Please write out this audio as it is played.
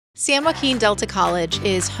San Joaquin Delta College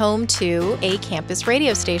is home to a campus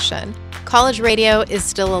radio station. College radio is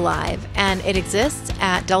still alive, and it exists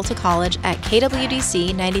at Delta College at KWDC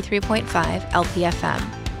 93.5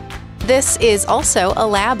 LPFM. This is also a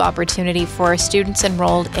lab opportunity for students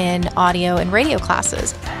enrolled in audio and radio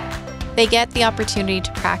classes. They get the opportunity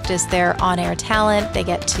to practice their on-air talent, they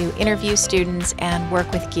get to interview students and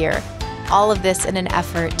work with gear. All of this in an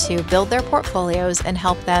effort to build their portfolios and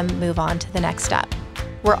help them move on to the next step.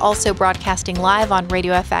 We're also broadcasting live on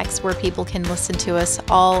Radio FX, where people can listen to us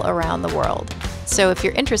all around the world. So if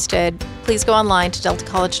you're interested, please go online to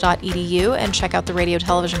deltacollege.edu and check out the radio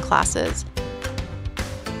television classes.